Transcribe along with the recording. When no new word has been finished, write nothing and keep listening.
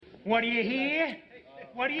What do you hear?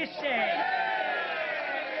 What do you say?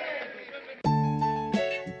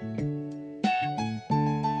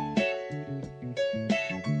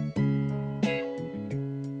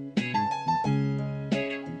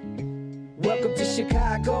 Welcome to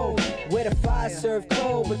Chicago, where the fire serve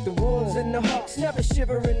cold, with the Wolves and the Hawks never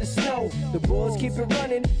shiver in the snow. The Bulls keep it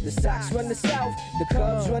running, the Sox run the South, the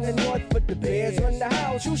Cubs run the North, but the Bears run the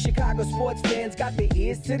house. True Chicago sports fans got their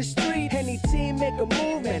ears to the street. Any team make a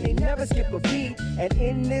move and they never skip a beat. And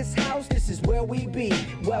in this house, this is where we be.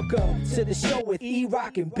 Welcome to the show with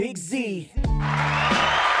E-Rock and Big Z.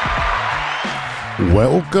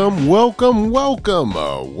 Welcome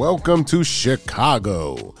to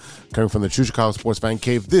Chicago. Coming from the True Chicago Sports Fan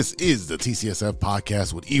Cave, this is the TCSF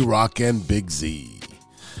podcast with E-Rock and Big Z.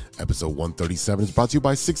 Episode 137 is brought to you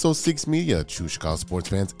by 606 Media, True Chicago Sports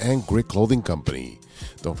Fans, and Grit Clothing Company.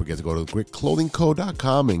 Don't forget to go to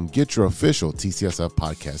gritclothingco.com and get your official TCSF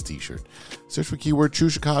podcast t-shirt. Search for keyword True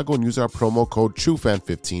Chicago and use our promo code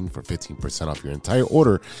TrueFan15 for 15% off your entire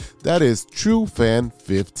order. That is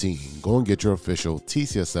TrueFan15. Go and get your official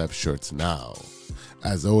TCSF shirts now.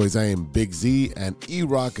 As always, I am Big Z, and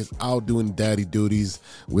E-Rock is out doing daddy duties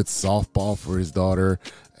with softball for his daughter.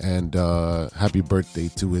 And happy birthday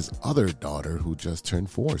to his other daughter who just turned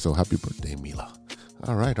 4. So happy birthday, Mila.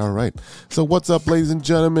 All right. So what's up, ladies and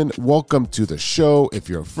gentlemen? Welcome to the show. If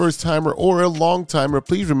you're a first-timer or a long-timer,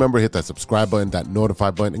 please remember to hit that subscribe button, that notify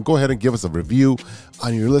button, and go ahead and give us a review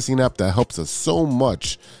on your listening app. That helps us so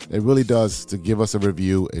much. It really does to give us a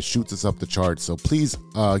review. It shoots us up the charts. So please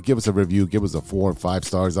give us a review. Give us a 4 and 5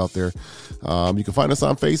 stars out there. You can find us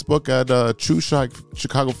on Facebook at True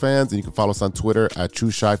Chicago Fans, and you can follow us on Twitter at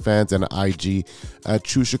True Chi Fans and IG at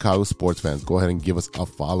True Chicago Sports Fans. Go ahead and give us a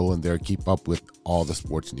follow in there. Keep up with all the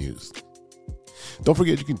sports news. Don't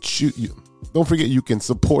forget you can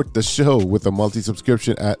support the show with a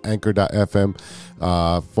multi-subscription at anchor.fm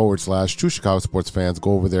 / True Chicago Sports Fans.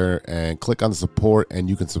 Go over there and click on the support, and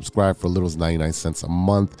you can subscribe for little as 99 cents a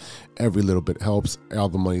month. Every little bit helps. All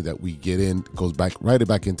the money that we get in goes back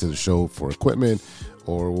into the show for equipment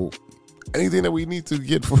or anything that we need to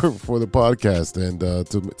get for the podcast and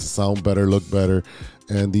to sound better, look better.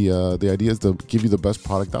 And the idea is to give you the best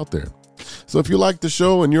product out there. So if you like the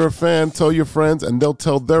show and you're a fan, tell your friends and they'll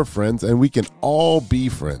tell their friends, and we can all be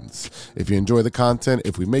friends. If you enjoy the content,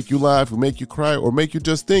 if we make you laugh, we make you cry, or make you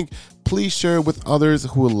just think, please share it with others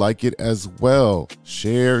who will like it as well.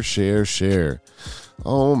 Share.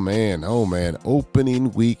 Oh man.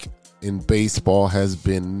 Opening week in baseball has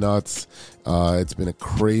been nuts. It's been a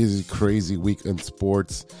crazy week in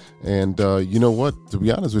sports. And you know what? To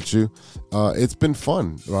be honest with you, it's been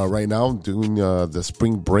fun. Right now, I'm doing the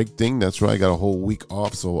spring break thing. That's right. I got a whole week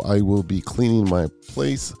off, so I will be cleaning my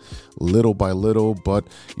place little by little. But,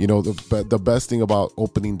 you know, the best thing about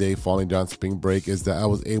opening day falling down spring break is that I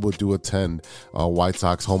was able to attend White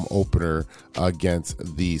Sox home opener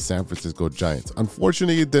against the San Francisco Giants.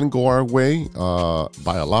 Unfortunately, it didn't go our way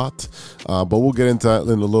by a lot, but we'll get into that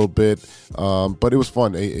in a little bit. But it was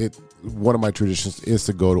fun. One of my traditions is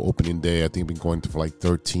to go to opening day. I think I've been going to for like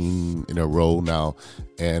 13 in a row now.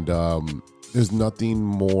 And there's nothing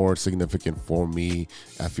more significant for me.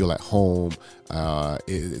 I feel at home.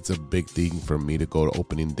 It's a big thing for me to go to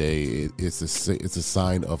opening day. It's a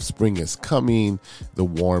sign of spring is coming. The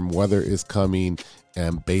warm weather is coming.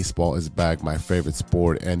 And baseball is back, my favorite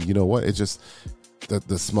sport. And you know what? It's just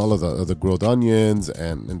the smell of the grilled onions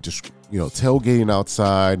and just, you know, tailgating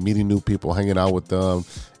outside, meeting new people, hanging out with them,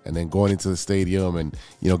 and then going into the stadium and,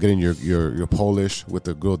 you know, getting your Polish with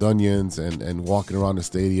the grilled onions and walking around the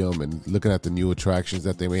stadium and looking at the new attractions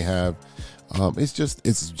that they may have. It's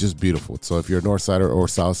just beautiful. So if you're a North Sider or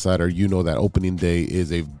South Sider, you know that opening day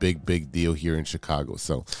is a big deal here in Chicago.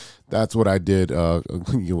 So that's what I did.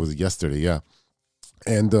 It was yesterday. Yeah.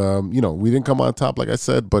 And, you know, we didn't come on top, like I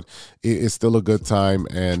said, but it's still a good time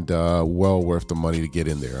and well worth the money to get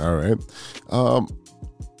in there. All right.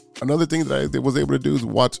 Another thing that I was able to do is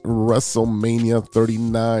watch WrestleMania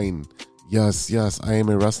 39. Yes, I am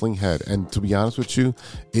a wrestling head. And to be honest with you,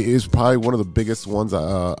 it is probably one of the biggest ones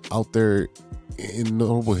out there in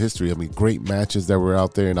notable history. I mean, great matches that were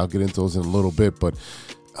out there, and I'll get into those in a little bit. But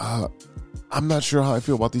I'm not sure how I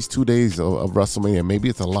feel about these 2 days of WrestleMania. Maybe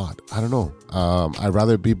it's a lot. I don't know. I'd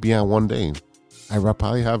rather be on one day. I'd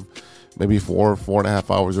probably have maybe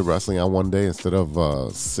 4.5 hours of wrestling on one day instead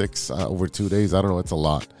of 6 over 2 days. I don't know. It's a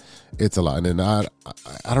lot. And then I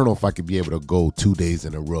don't know if I could be able to go 2 days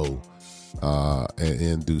in a row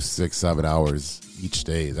and do 6-7 hours each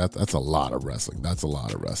day. That's a lot of wrestling.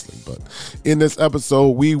 But in this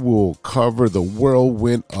episode, we will cover the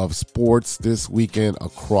whirlwind of sports this weekend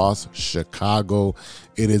across Chicago.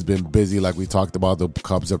 It has been busy, like we talked about. The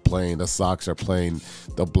Cubs are playing, the Sox are playing,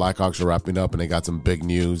 the Blackhawks are wrapping up, and they got some big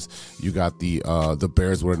news. You got the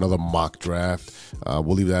Bears with another mock draft.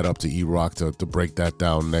 We'll leave that up to E-Rock to break that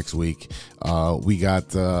down next week. We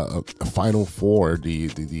got a Final Four,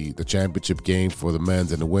 the championship game for the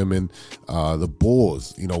men's and the women. The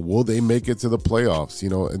Bulls, will they make it to the playoffs?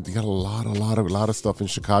 And you got a lot of stuff in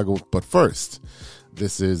Chicago. But first,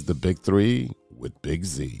 this is the Big Three with Big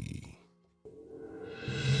Z.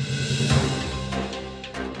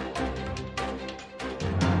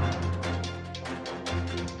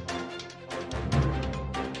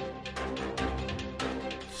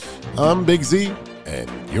 I'm Big Z, and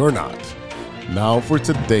you're not. Now for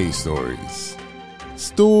today's stories.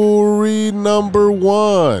 Story number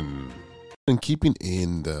 1. And keeping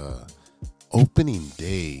in the opening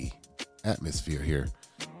day atmosphere here,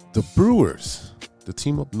 the Brewers, the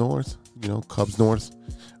team up north, Cubs North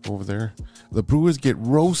over there, the Brewers get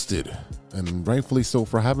roasted, and rightfully so,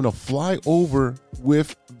 for having a flyover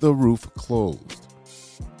with the roof closed.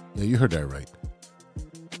 Yeah, you heard that right.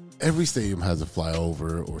 Every stadium has a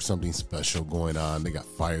flyover or something special going on. They got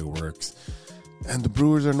fireworks. And the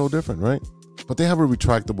Brewers are no different, right? But they have a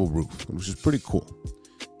retractable roof, which is pretty cool.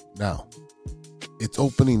 Now, it's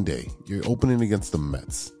opening day. You're opening against the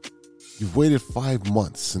Mets. You've waited 5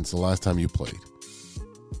 months since the last time you played.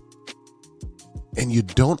 And you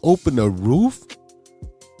don't open a roof?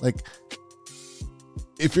 Like,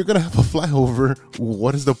 if you're going to have a flyover,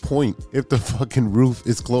 what is the point if the fucking roof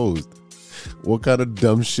is closed? What kind of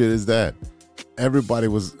dumb shit is that? Everybody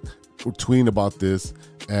was tweeting about this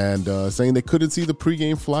and saying they couldn't see the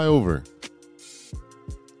pregame flyover.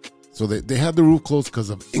 So they had the roof closed because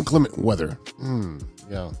of inclement weather.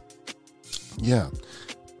 Yeah.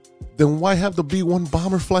 Then why have the B-1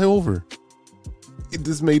 bomber fly over? It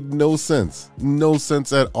just made no sense. No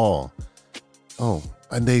sense at all. Oh,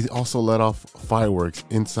 and they also let off fireworks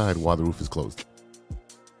inside while the roof is closed.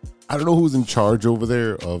 I don't know who's in charge over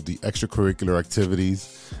there of the extracurricular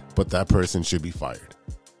activities, but that person should be fired.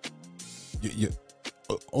 You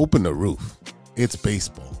open the roof. It's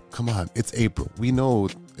baseball. Come on, it's April. We know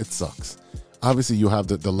it sucks. Obviously, you have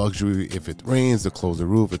the luxury, if it rains, to close the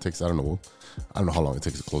roof. It takes, I don't know how long it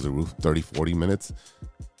takes to close the roof, 30, 40 minutes.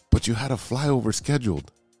 But you had a flyover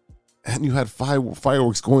scheduled, and you had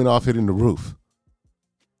fireworks going off hitting the roof.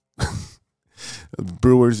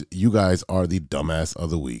 Brewers, you guys are the dumbass of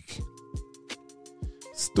the week.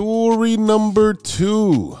 Story number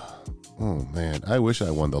 2. Oh man, I wish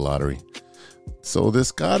I won the lottery. So this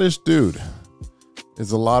Scottish dude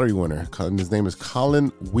is a lottery winner, and his name is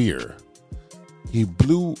Colin Weir. He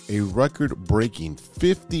blew a record-breaking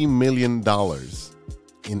 $50 million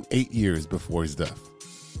in 8 years before his death.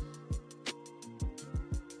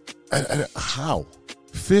 And how?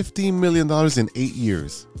 $50 million in 8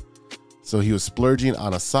 years. So he was splurging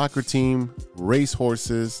on a soccer team, race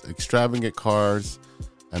horses, extravagant cars,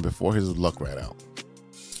 and before his luck ran out.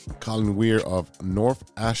 Colin Weir of North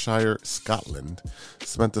Ayrshire, Scotland,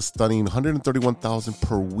 spent a stunning $131,000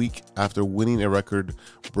 per week after winning a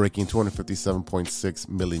record-breaking 257.6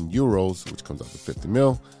 million euros, which comes out to 50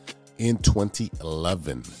 mil, in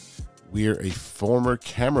 2011. Weir, a former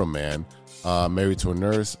cameraman, married to a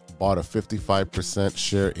nurse, bought a 55%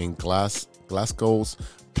 share in Glasgow's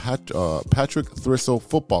Patrick Thistle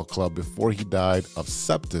Football Club before he died of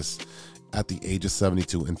sepsis at the age of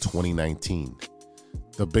 72 in 2019.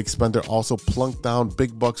 The big spender also plunked down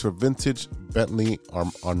big bucks for vintage Bentley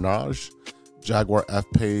Arnage, Jaguar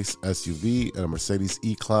F-Pace SUV, and a Mercedes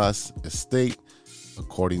E-Class estate,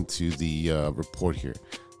 according to the report here.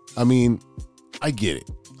 I mean, I get it.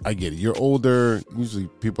 You're older. Usually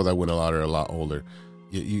people that win a lot are a lot older.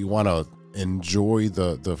 You want to enjoy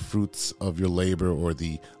the fruits of your labor or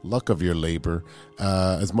the luck of your labor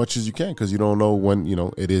as much as you can, because you don't know when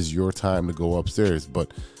it is your time to go upstairs.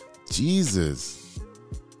 But Jesus,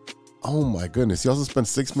 oh my goodness, he also spent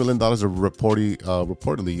 $6 million to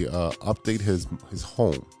reportedly update his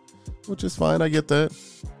home, which is fine. I get that.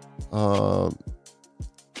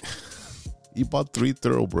 He bought 3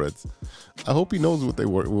 thoroughbreds. I hope he knows what they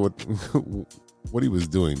were, what he was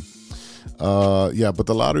doing. But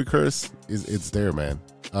the lottery curse it's there, man.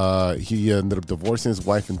 He ended up divorcing his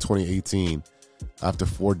wife in 2018 after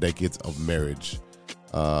 4 decades of marriage.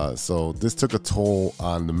 So this took a toll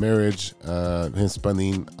on the marriage, him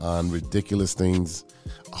spending on ridiculous things,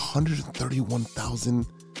 $131,000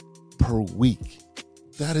 per week.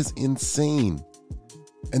 That is insane.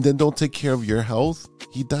 And then don't take care of your health.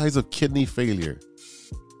 He dies of kidney failure.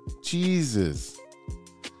 Jesus.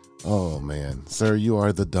 Oh, man. Sir, you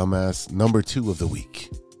are the dumbass number 2 of the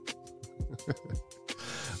week.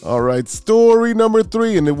 All right, story number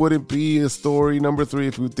 3, and it wouldn't be a story number 3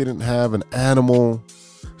 if we didn't have an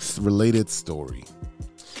animal-related story.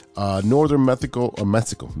 Northern Mexico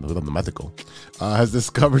has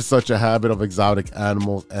discovered such a habit of exotic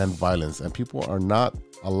animals and violence, and people are not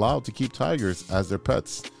allowed to keep tigers as their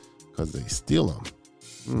pets because they steal them.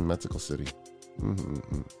 Mexico City.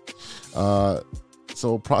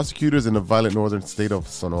 So prosecutors in the violent northern state of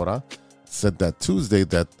Sonora said that Tuesday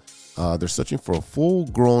that they're searching for a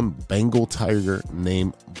full-grown Bengal tiger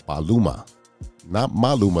named Baluma. Not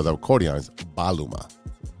Maluma, the accordion, is Baluma.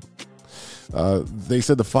 They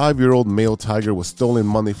said the 5-year-old male tiger was stolen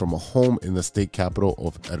Monday from a home in the state capital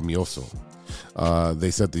of Hermoso. They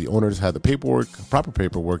said the owners had the proper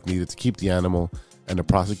paperwork needed to keep the animal, and the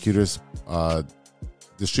prosecutors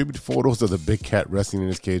distributed photos of the big cat resting in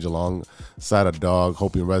his cage alongside a dog,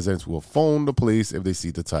 hoping residents will phone the police if they see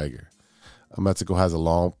the tiger. Mexico has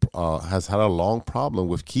had a long problem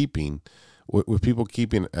with people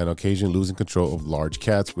keeping and occasionally losing control of large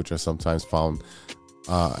cats, which are sometimes found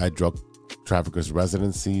at drug traffickers'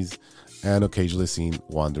 residencies and occasionally seen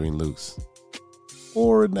wandering loose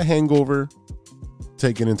or in the hangover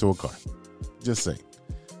taken into a car. Just saying.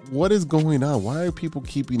 What is going on? Why are people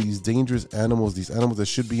keeping these dangerous animals, these animals that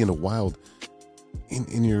should be in the wild,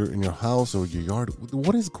 in your house or your yard?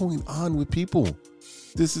 What is going on with people?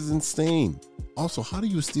 This is insane. Also, how do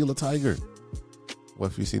you steal a tiger? Well,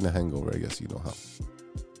 if you've seen The Hangover, I guess you know how.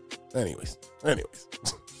 Anyways.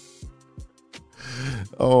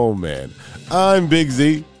 Oh, man. I'm Big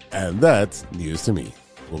Z, and that's news to me.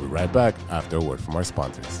 We'll be right back after a word from our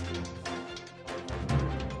sponsors.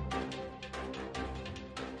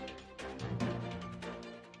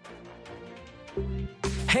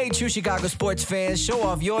 Hey, true Chicago sports fans, show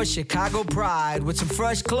off your Chicago pride with some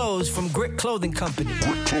fresh clothes from Grit Clothing Company.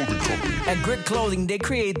 At Grit Clothing, they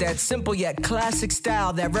create that simple yet classic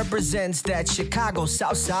style that represents that Chicago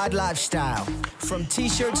Southside lifestyle. From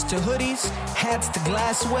t-shirts to hoodies, hats to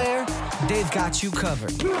glassware, they've got you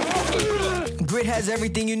covered. Grit has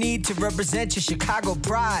everything you need to represent your Chicago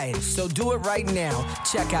pride, so do it right now.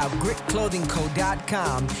 Check out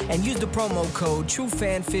gritclothingco.com and use the promo code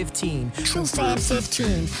TrueFan15.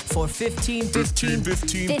 TrueFan15. For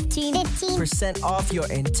 15% off your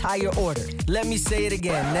entire order. Let me say it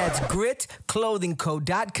again. That's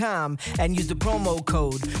gritclothingco.com and use the promo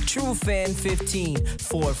code TrueFan15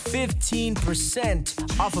 for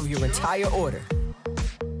 15% off of your entire order.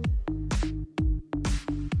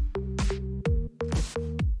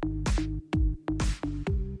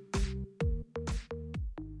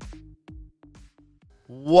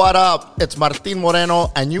 What up? It's Martin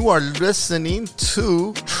Moreno, and you are listening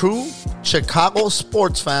to True Chicago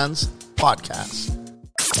Sports Fans Podcast.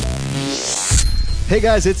 Hey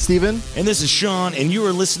guys, it's Steven. And this is Sean, and you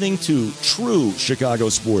are listening to True Chicago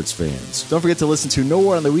Sports Fans. Don't forget to listen to No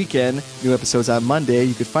War on the Weekend. New episodes on Monday.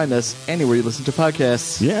 You can find us anywhere you listen to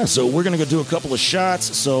podcasts. Yeah, so we're going to go do a couple of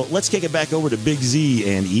shots. So let's kick it back over to Big Z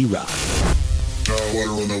and E-Rock.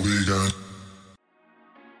 Water on the weekend.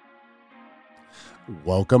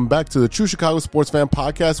 Welcome back to the True Chicago Sports Fan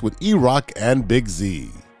Podcast with E-Rock and Big Z.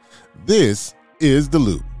 This is The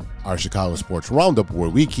Loop, our Chicago sports roundup where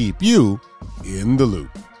we keep you in the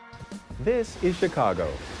loop. This is Chicago.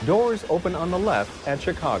 Doors open on the left at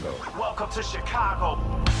Chicago. Welcome to Chicago.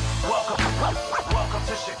 Welcome to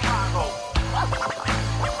Chicago.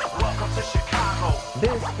 Welcome to Chicago.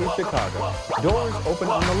 This is Chicago. Doors open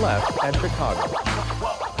on the left at Chicago.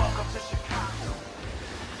 Welcome to Chicago.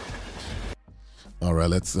 All right,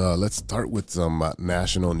 let's start with some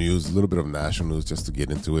national news, a little bit of national news just to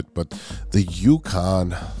get into it. But the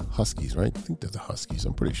UConn Huskies, right? I think they're the Huskies.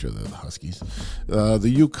 I'm pretty sure they're the Huskies. The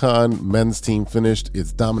UConn men's team finished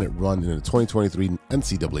its dominant run in the 2023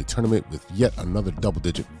 NCAA tournament with yet another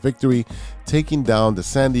double-digit victory, taking down the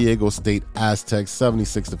San Diego State Aztecs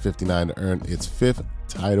 76-59 to earn its 5th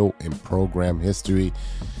title in program history.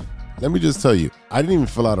 Let me just tell you, I didn't even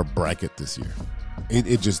fill out a bracket this year.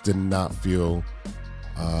 It just did not feel,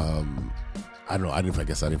 I don't know. I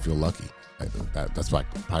guess I didn't feel lucky. That's why I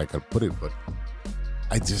probably could put it, but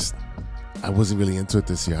I wasn't really into it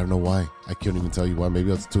this year. I don't know why. I can't even tell you why. Maybe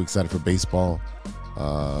I was too excited for baseball.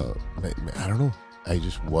 I don't know. I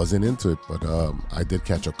just wasn't into it, but I did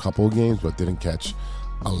catch a couple of games, but didn't catch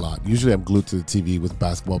a lot. Usually I'm glued to the TV with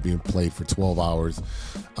basketball being played for 12 hours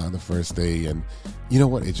on the first day, and you know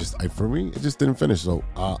what? For me, it just didn't finish. So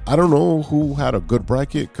I don't know who had a good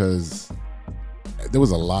bracket because there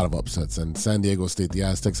was a lot of upsets, and San Diego State, the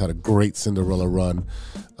Aztecs, had a great Cinderella run.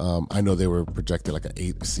 I know they were projected like an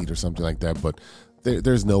 8th seed or something like that, but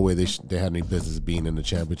there's no way they had any business being in the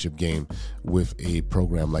championship game with a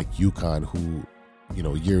program like UConn, who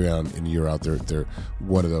year in and year out, they're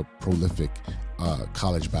one of the prolific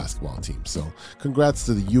college basketball teams. So congrats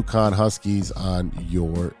to the UConn Huskies on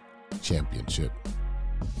your championship.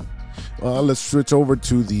 Let's switch over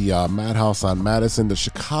to the Madhouse on Madison. The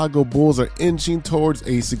Chicago Bulls are inching towards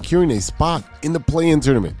securing a spot in the play-in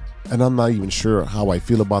tournament. And I'm not even sure how I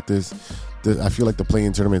feel about this. I feel like the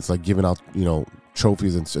play-in tournament is like giving out,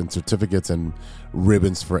 trophies and certificates and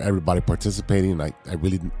ribbons for everybody participating. I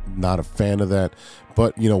really not a fan of that.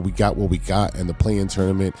 But, we got what we got in the play-in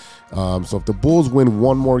tournament. So if the Bulls win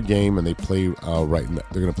one more game and they play they're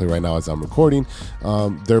going to play right now as I'm recording,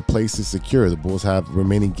 their place is secure. The Bulls have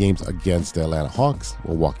remaining games against the Atlanta Hawks,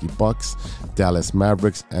 Milwaukee Bucks, Dallas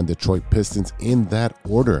Mavericks, and Detroit Pistons in that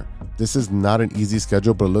order. This is not an easy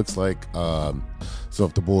schedule, but it looks like so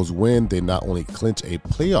if the Bulls win, they not only clinch a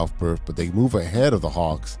playoff berth, but they move ahead of the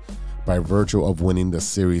Hawks by virtue of winning the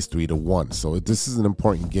series 3-1. So this is an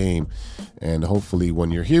important game, and hopefully when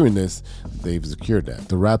you're hearing this, they've secured that.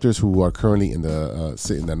 The Raptors, who are currently in the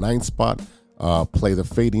sit in the 9th spot, play the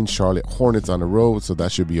fading Charlotte Hornets on the road, so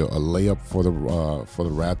that should be a layup for the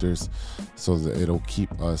Raptors, so that it'll keep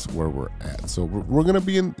us where we're at. So we're gonna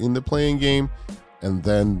be in the playing game, and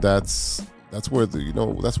then that's where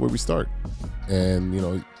that's where we start. And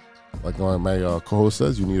like my co-host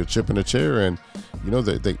says, you need a chip in a chair, and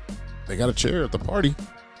they got a chair at the party.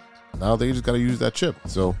 Now they just got to use that chip.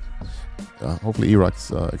 So hopefully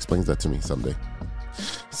E-Rox explains that to me someday.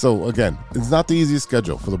 So again, it's not the easiest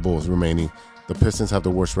schedule for the Bulls remaining. The Pistons have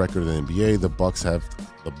the worst record in the NBA. The Bucks have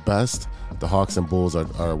the best. The Hawks and Bulls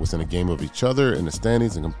are within a game of each other in the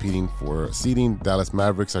standings and competing for seeding. Dallas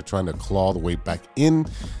Mavericks are trying to claw the way back in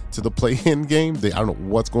to the play-in game. I don't know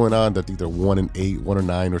what's going on. I think they're 1-8,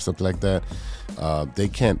 1-9, or something like that. They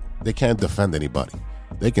can't defend anybody.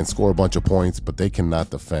 They can score a bunch of points, but they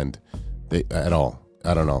cannot defend at all.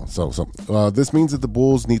 I don't know. So this means that the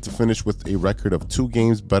Bulls need to finish with a record of 2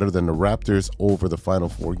 games better than the Raptors over the final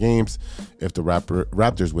 4 games. If the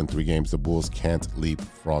Raptors win 3 games, the Bulls can't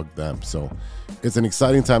leapfrog them. So it's an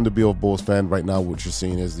exciting time to be a Bulls fan. Right now, what you're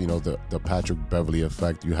seeing is, the Patrick Beverley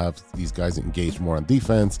effect. You have these guys engaged more on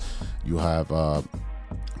defense. You have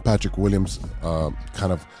Patrick Williams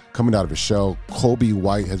kind of coming out of his shell. Kobe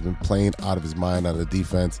White has been playing out of his mind on the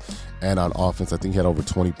defense and on offense. I think he had over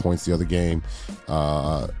 20 points the other game.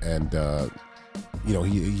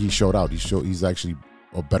 He showed out. He's actually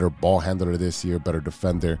a better ball handler this year, better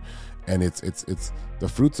defender. And it's the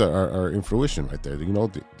fruits are in fruition right there.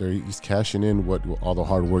 He's cashing in all the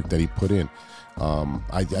hard work that he put in.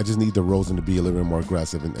 I just need DeRozan to be a little bit more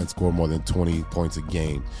aggressive and score more than 20 points a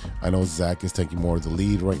game. I know Zach is taking more of the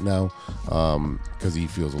lead right now because he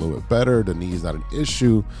feels a little bit better. The knee is not an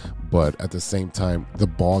issue, but at the same time, the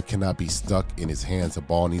ball cannot be stuck in his hands. The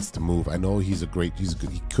ball needs to move. I know he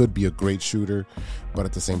could be a great shooter, but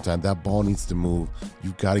at the same time, that ball needs to move.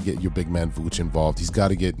 You've got to get your big man Vooch involved. He's got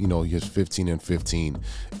to get, he has 15 and 15.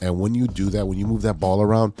 And when you do that, when you move that ball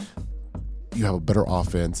around, you have a better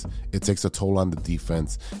offense. It takes a toll on the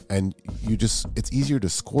defense, and it's easier to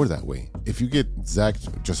score that way. If you get Zach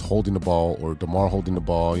just holding the ball or DeMar holding the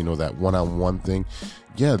ball, that one-on-one thing,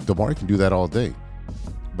 yeah, DeMar can do that all day.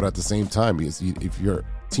 But at the same time, if your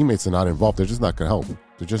teammates are not involved, they're just not going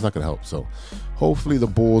to help. So hopefully the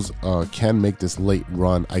Bulls can make this late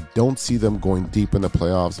run. I don't see them going deep in the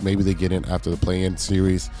playoffs. Maybe they get in after the play-in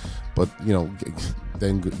series, but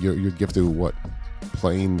then you're gifted with what?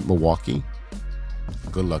 Playing Milwaukee?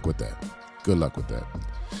 Good luck with that.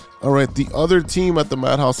 All right, the other team at the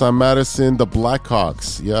Madhouse on Madison, the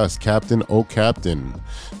Blackhawks. Yes, Captain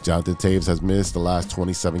Jonathan Taves has missed the last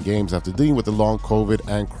 27 games after dealing with the long COVID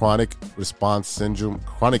and chronic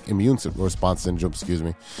immune response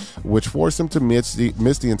syndrome, which forced him to miss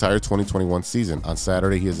the entire 2021 season. On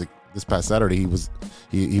Saturday, this past Saturday,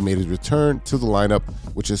 he made his return to the lineup,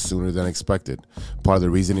 which is sooner than expected. Part of the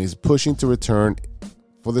reason he's pushing to return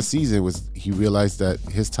for the season was he realized that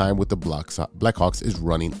his time with the Blackhawks is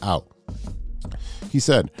running out. He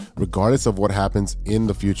said, regardless of what happens in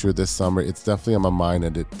the future this summer, it's definitely on my mind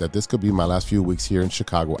that this could be my last few weeks here in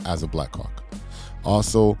Chicago as a Blackhawk.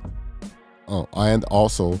 Also,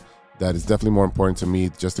 that it's definitely more important to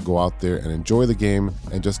me just to go out there and enjoy the game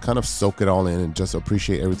and just kind of soak it all in and just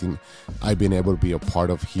appreciate everything I've been able to be a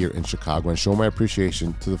part of here in Chicago and show my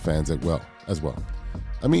appreciation to the fans as well.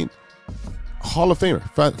 I mean, Hall of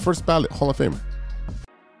Famer, first ballot Hall of Famer.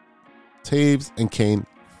 Taves and Kane,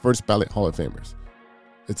 first ballot Hall of Famers.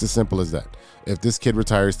 It's as simple as that. If this kid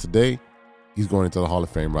retires today, he's going into the Hall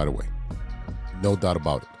of Fame right away. No doubt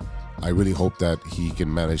about it. I really hope that he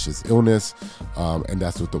can manage his illness, and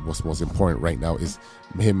that's what's most important right now is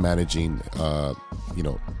him managing,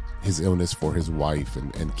 his illness for his wife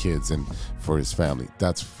and kids and for his family.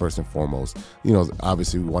 That's first and foremost. You know,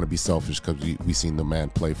 obviously we want to be selfish because we seen the man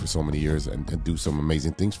play for so many years and do some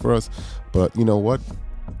amazing things for us. But you know what?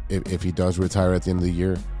 If he does retire at the end of the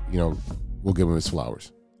year, you know, we'll give him his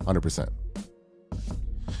flowers, 100%.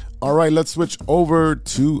 All right, let's switch over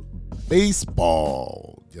to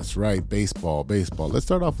baseball. That's right, baseball. Let's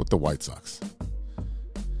start off with the White Sox.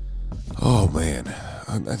 Oh, man.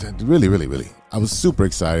 Really. I was super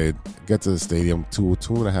excited. Get to the stadium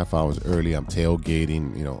 2.5 hours early. I'm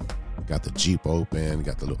tailgating, you know, got the Jeep open,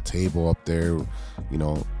 got the little table up there, you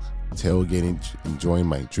know, tailgating, enjoying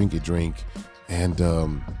my drink. And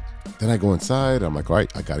then I go inside. I'm like, all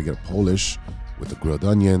right, I got to get a Polish with the grilled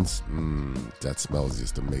onions. That smells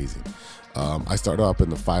just amazing. I started up in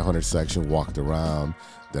the 500 section, walked around.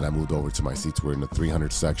 Then I moved over to my seats. We're in the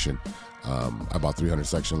 300 section. I bought 300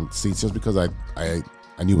 section seats just because I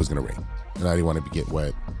knew it was going to rain. And I didn't want to get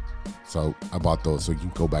wet. So I bought those so you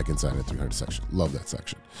can go back inside the 300 section. Love that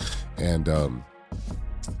section. And,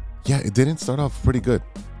 yeah, it didn't start off pretty good.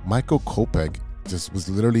 Michael Kopech just was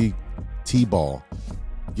literally T-ball,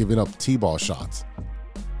 giving up T-ball shots.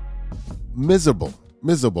 Miserable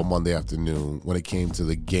Monday afternoon when it came to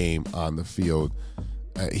the game on the field.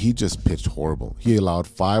 He just pitched horrible. He allowed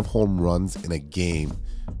 5 home runs in a game.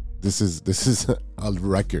 This is a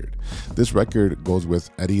record. This record goes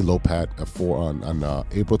with Eddie Lopat on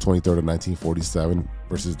April 23rd of 1947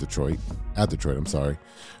 versus Detroit. At Detroit, I'm sorry.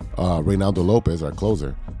 Reynaldo Lopez, our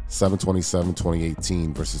closer,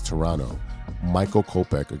 7/27/2018 versus Toronto. Michael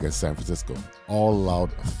Kopech against San Francisco. All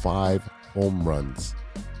allowed 5 home runs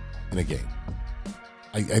in a game.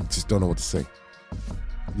 I just don't know what to say.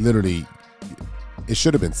 Literally, it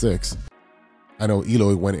should have been 6. I know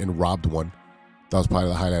Eloy went and robbed one. That was probably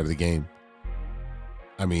the highlight of the game.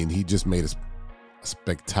 I mean, he just made a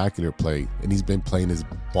spectacular play, and he's been playing his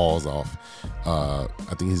balls off. I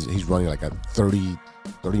think he's running like at 30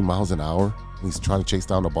 miles an hour. He's trying to chase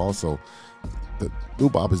down the ball, so the Lou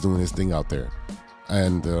Bob is doing his thing out there.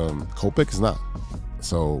 And Kopech is not.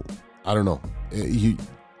 So, I don't know.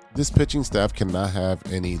 This pitching staff cannot have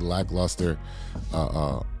any lackluster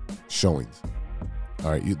showings. All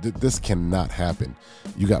right, this cannot happen.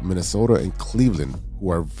 You got Minnesota and Cleveland, who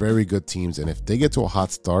are very good teams, and if they get to a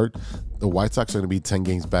hot start, the White Sox are going to be 10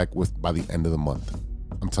 games back by the end of the month.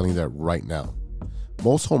 I'm telling you that right now.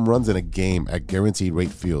 Most home runs in a game at Guaranteed Rate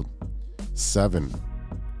Field, 7.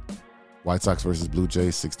 White Sox versus Blue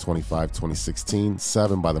Jays, 6/25/2016.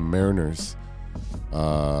 7 by the Mariners,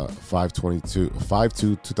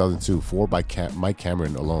 5/2/2002. 4 by Mike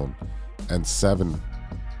Cameron alone, and 7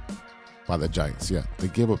 by the Giants. Yeah, they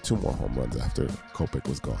gave up 2 more home runs after Kopech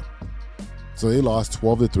was gone. So they lost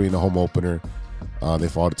 12-3 in the home opener. They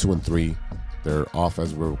fall to 2-3. They're off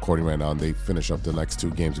as we're recording right now, and they finish up the next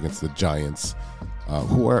 2 games against the Giants,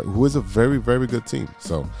 who is a very, very good team.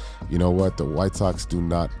 So, you know what? The White Sox do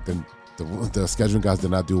not. The scheduling guys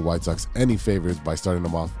did not do White Sox any favors by starting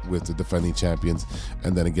them off with the defending champions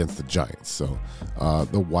and then against the Giants. So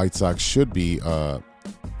the White Sox should be,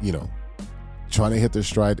 trying to hit their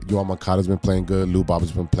stride. Yoan Moncada's been playing good. Lou Bob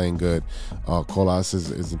has been playing good. Colas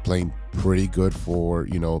is playing pretty good for,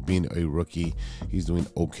 being a rookie. He's doing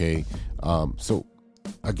okay. So,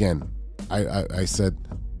 again, I said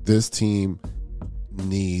this team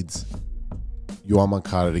needs Yoan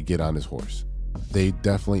Moncada to get on his horse. They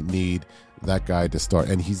definitely need that guy to start,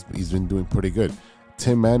 and he's been doing pretty good.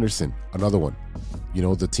 Tim Anderson, another one.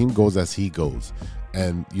 The team goes as he goes.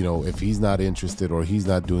 And, if he's not interested or he's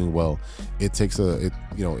not doing well, it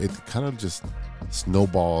kind of just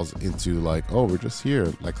snowballs into like, oh, we're just here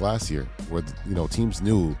like last year where, teams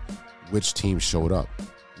knew which team showed up,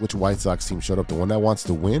 which White Sox team showed up, the one that wants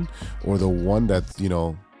to win or the one that,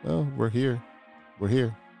 we're here.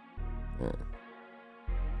 Yeah.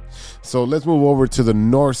 So let's move over to the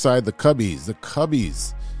north side, the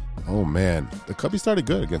Cubbies. Oh, man. The Cubbies started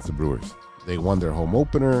good against the Brewers. They won their home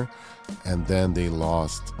opener, and then they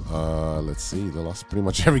lost, they lost pretty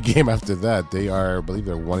much every game after that. They are, I believe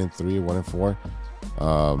they're 1-3,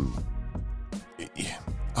 1-4.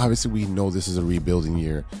 Obviously, we know this is a rebuilding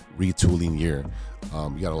year, retooling year.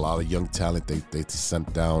 You got a lot of young talent they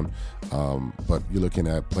sent down, but you're looking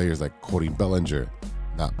at players like Cody Bellinger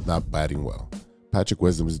not batting well. Patrick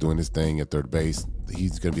Wisdom is doing his thing at third base.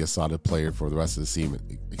 He's going to be a solid player for the rest of the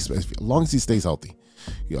season, as long as he stays healthy.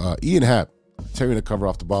 Ian Happ tearing the cover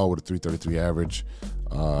off the ball with a .333 average,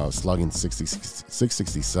 slugging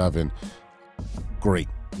 667. Great.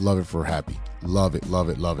 Love it for Happy. Love it.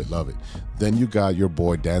 Then you got your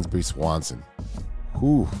boy Dansby Swanson.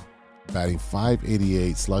 Batting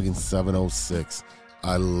 .588, slugging .706.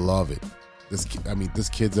 I love it. This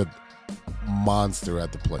kid's a monster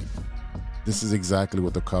at the plate. This is exactly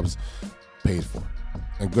what the Cubs paid for,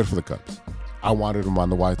 and good for the Cubs. I wanted him on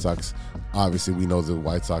the White Sox. Obviously, we know the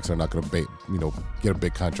White Sox are not going to get a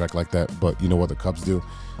big contract like that. But you know what the Cubs do?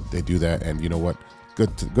 They do that, and you know what?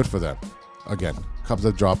 Good for them. Again, Cubs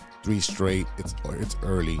have dropped 3 straight. It's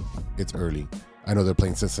early. It's early. I know they're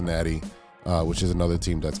playing Cincinnati, which is another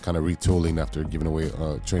team that's kind of retooling after giving away,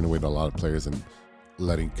 trading away to a lot of players and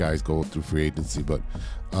letting guys go through free agency. But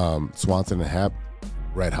Swanson and Happ,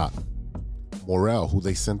 red hot. Morel, who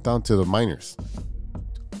they sent down to the minors.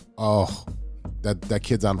 Oh, that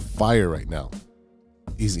kid's on fire right now.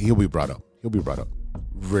 He'll be brought up. He'll be brought up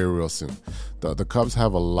very real soon. The Cubs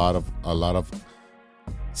have a lot of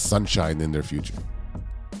sunshine in their future.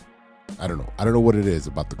 I don't know what it is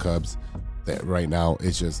about the Cubs that right now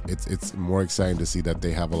it's more exciting to see that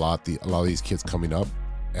they have a lot of these kids coming up,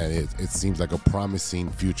 and it seems like a promising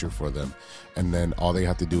future for them. And then all they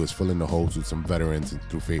have to do is fill in the holes with some veterans and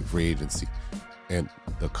through free agency. And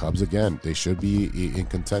the Cubs, again, they should be in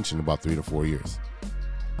contention in about 3 to 4 years.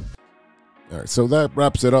 All right, so that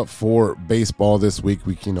wraps it up for baseball this week.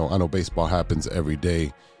 I know baseball happens every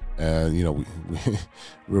day, and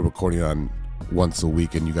we're recording on once a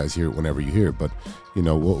week, and you guys hear it whenever you hear it. But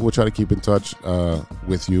we'll try to keep in touch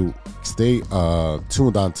with you. Stay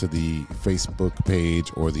tuned on to the Facebook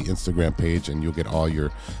page or the Instagram page, and you'll get all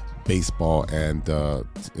your baseball and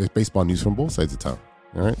baseball news from both sides of town.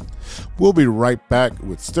 All right, we'll be right back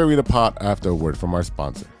with Stirring the Pot after a word from our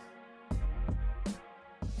sponsor.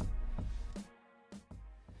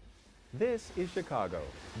 This is Chicago.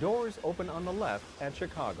 Doors open on the left at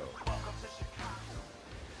Chicago.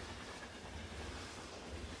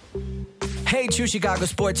 Hey, true Chicago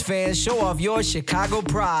sports fans, show off your Chicago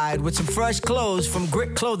pride with some fresh clothes from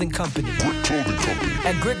Grit Clothing Company.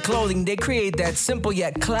 At Grit Clothing, they create that simple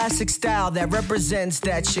yet classic style that represents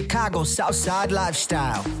that Chicago Southside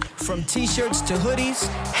lifestyle. From t-shirts to hoodies,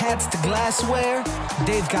 hats to glassware,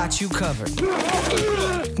 they've got you covered.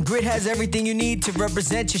 Grit has everything you need to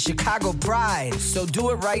represent your Chicago pride, so do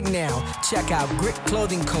it right now. Check out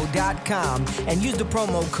gritclothingco.com and use the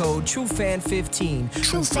promo code TrueFan15.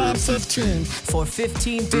 TrueFan15. For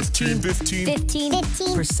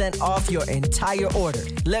 15% off your entire order.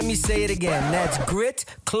 Let me say it again. That's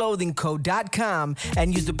gritclothingco.com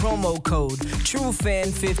and use the promo code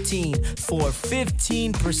TrueFan15 for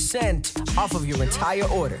 15% off of your entire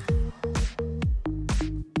order.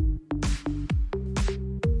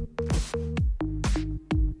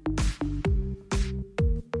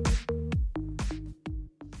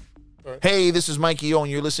 Hey, this is Mikey O,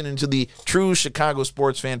 and you're listening to the True Chicago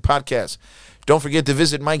Sports Fan Podcast. Don't forget to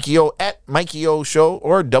visit Mikey O at Mikey O Show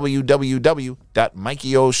or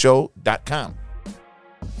www.mikeyoshow.com.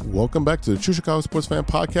 Welcome back to the True Chicago Sports Fan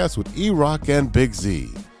Podcast with E-Rock and Big Z.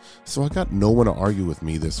 So I got no one to argue with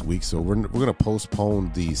me this week, so we're going to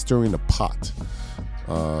postpone the Stirring the Pot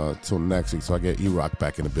till next week, so I get E-Rock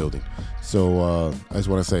back in the building. So I just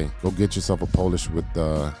want to say, go get yourself a Polish with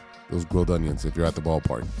those grilled onions if you're at the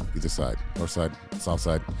ballpark, either side, north side, south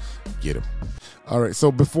side, get them. All right,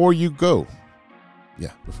 so before you go,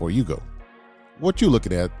 what you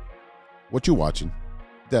looking at, what you watching,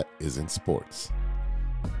 that isn't sports.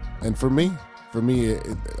 And for me,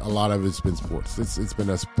 a lot of it's been sports. It's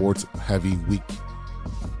been a sports-heavy week.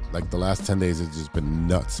 Like the last 10 days, it's just been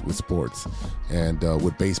nuts with sports. And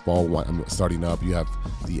with baseball starting up, you have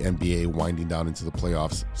the NBA winding down into the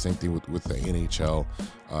playoffs. Same thing with the NHL.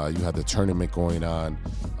 You have the tournament going on.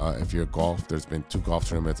 If you're golf, there's been 2 golf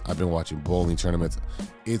tournaments. I've been watching bowling tournaments.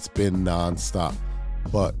 It's been nonstop.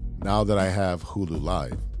 But now that I have Hulu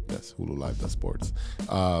Live, yes, Hulu Live does sports.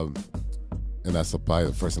 And that's probably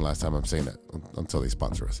the first and last time I'm saying that until they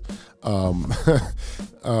sponsor us.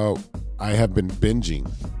 I have been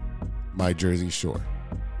binging my Jersey Shore.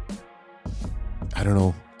 I don't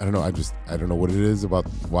know. I don't know what it is about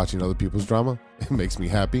watching other people's drama. It makes me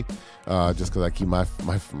happy, just because I keep my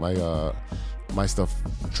stuff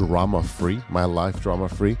drama free, my life drama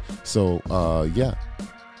free. So yeah,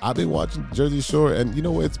 I've been watching Jersey Shore, and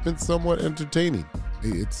it's been somewhat entertaining.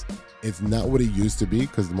 It's not what it used to be,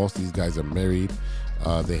 because most of these guys are married,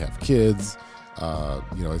 they have kids.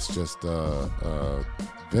 It's just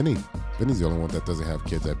Vinny. Vinny's the only one that doesn't have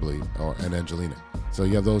kids, I believe, and Angelina. So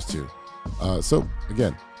you have those two. So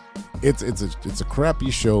again, it's a crappy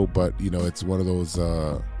show, but it's one of those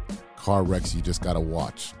car wrecks you just gotta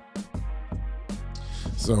watch.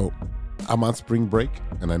 So I'm on spring break,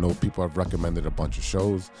 and I know people have recommended a bunch of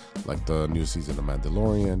shows, like the new season of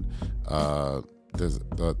Mandalorian, there's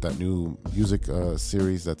that new music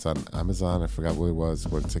series that's on Amazon. I forgot what it was.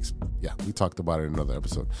 Where it takes, we talked about it in another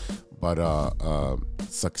episode. But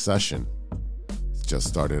Succession just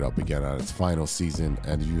started up again on its final season,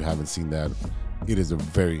 and you haven't seen that. It is a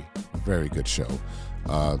very, very good show.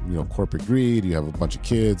 Corporate greed. You have a bunch of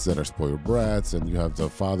kids that are spoiled brats, and you have the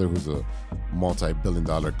father who's a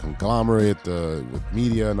multi-billion-dollar conglomerate with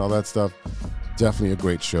media and all that stuff. Definitely a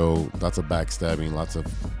great show. Lots of backstabbing, lots of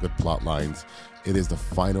good plot lines. It is the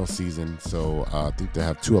final season, so I think they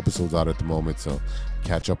have 2 episodes out at the moment, so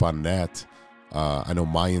catch up on that. I know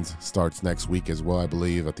Mayans starts next week as well, I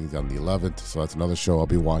believe. I think it's on the 11th, so that's another show I'll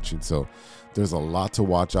be watching. So there's a lot to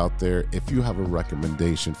watch out there. If you have a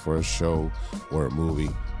recommendation for a show or a movie,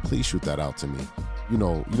 please shoot that out to me. You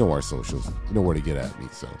know our socials. You know where to get at me.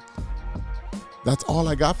 So that's all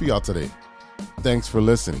I got for y'all today. Thanks for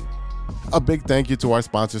listening. A big thank you to our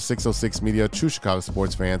sponsor, 606 Media, True Chicago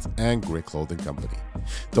Sports Fans, and Grit Clothing Company.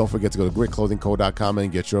 Don't forget to go to gritclothingco.com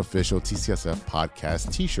and get your official TCSF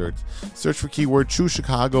podcast t-shirts. Search for keyword True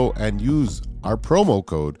Chicago and use our promo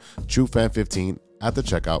code TrueFan15 at the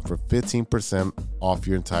checkout for 15% off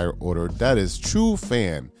your entire order. That is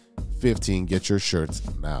TrueFan15. Get your shirts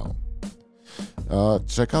now.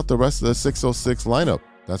 Check out the rest of the 606 lineup.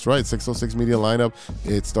 That's right, 606 Media lineup.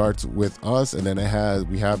 It starts with us, and then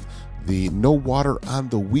we have the No Water on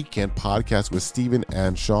the Weekend podcast with Steven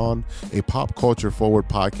and Sean, a pop culture forward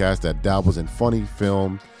podcast that dabbles in funny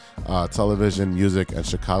film, television, music, and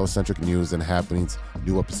Chicago-centric news and happenings.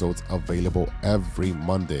 New episodes available every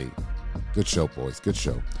Monday. Good show, boys. Good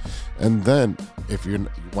show. And then, if you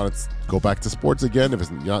want to go back to sports again, if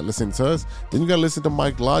you're not listening to us, then you got to listen to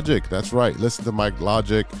Mike Logic. That's right. Listen to Mike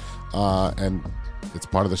Logic, and it's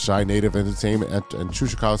part of the Shy Native Entertainment and True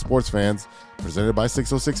Chicago Sports Fans, presented by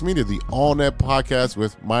 606 Media, the all-net podcast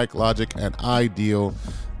with Mike Logic and Ideal.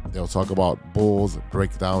 They'll talk about Bulls,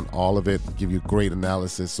 break down all of it, give you great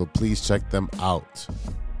analysis, so please check them out.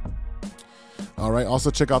 All right, also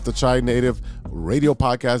check out the Shy Native radio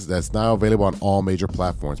podcast that's now available on all major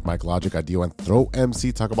platforms. Mike Logic, Ideal, and Throw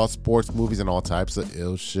MC talk about sports, movies, and all types of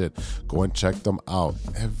ill shit. Go and check them out.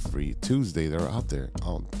 Every Tuesday, they're out there.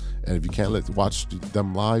 And if you can't watch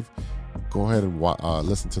them live, go ahead and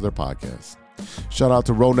listen to their podcast. Shout out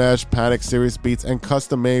to Ronash, Panic, Serious Beats, and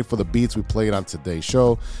Custom Made for the beats we played on today's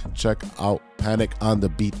show. Check out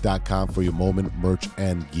paniconthebeat.com for your moment, merch,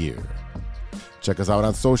 and gear. Check us out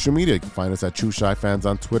on social media. You can find us at True Shy Fans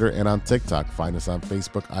on Twitter and on TikTok. Find us on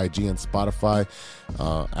Facebook, IG, and Spotify,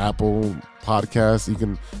 Apple Podcasts. You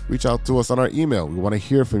can reach out to us on our email. We want to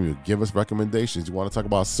hear from you. Give us recommendations. You want to talk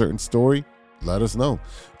about a certain story? Let us know.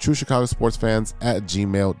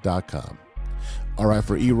 TrueChicagoSportsFans@gmail.com. All right,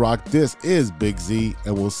 for E-Rock, this is Big Z,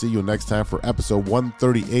 and we'll see you next time for episode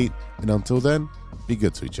 138. And until then, be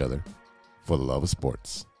good to each other for the love of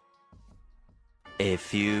sports. A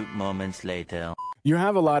few moments later. You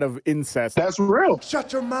have a lot of incest. That's real.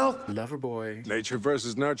 Shut your mouth. Lover boy. Nature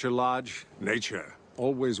versus nurture, Lodge. Nature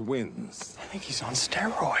always wins. I think he's on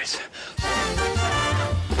steroids.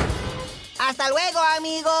 Hasta luego,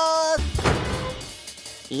 amigos.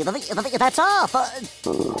 That's all.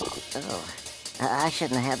 I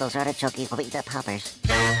shouldn't have had those artichoke poppers.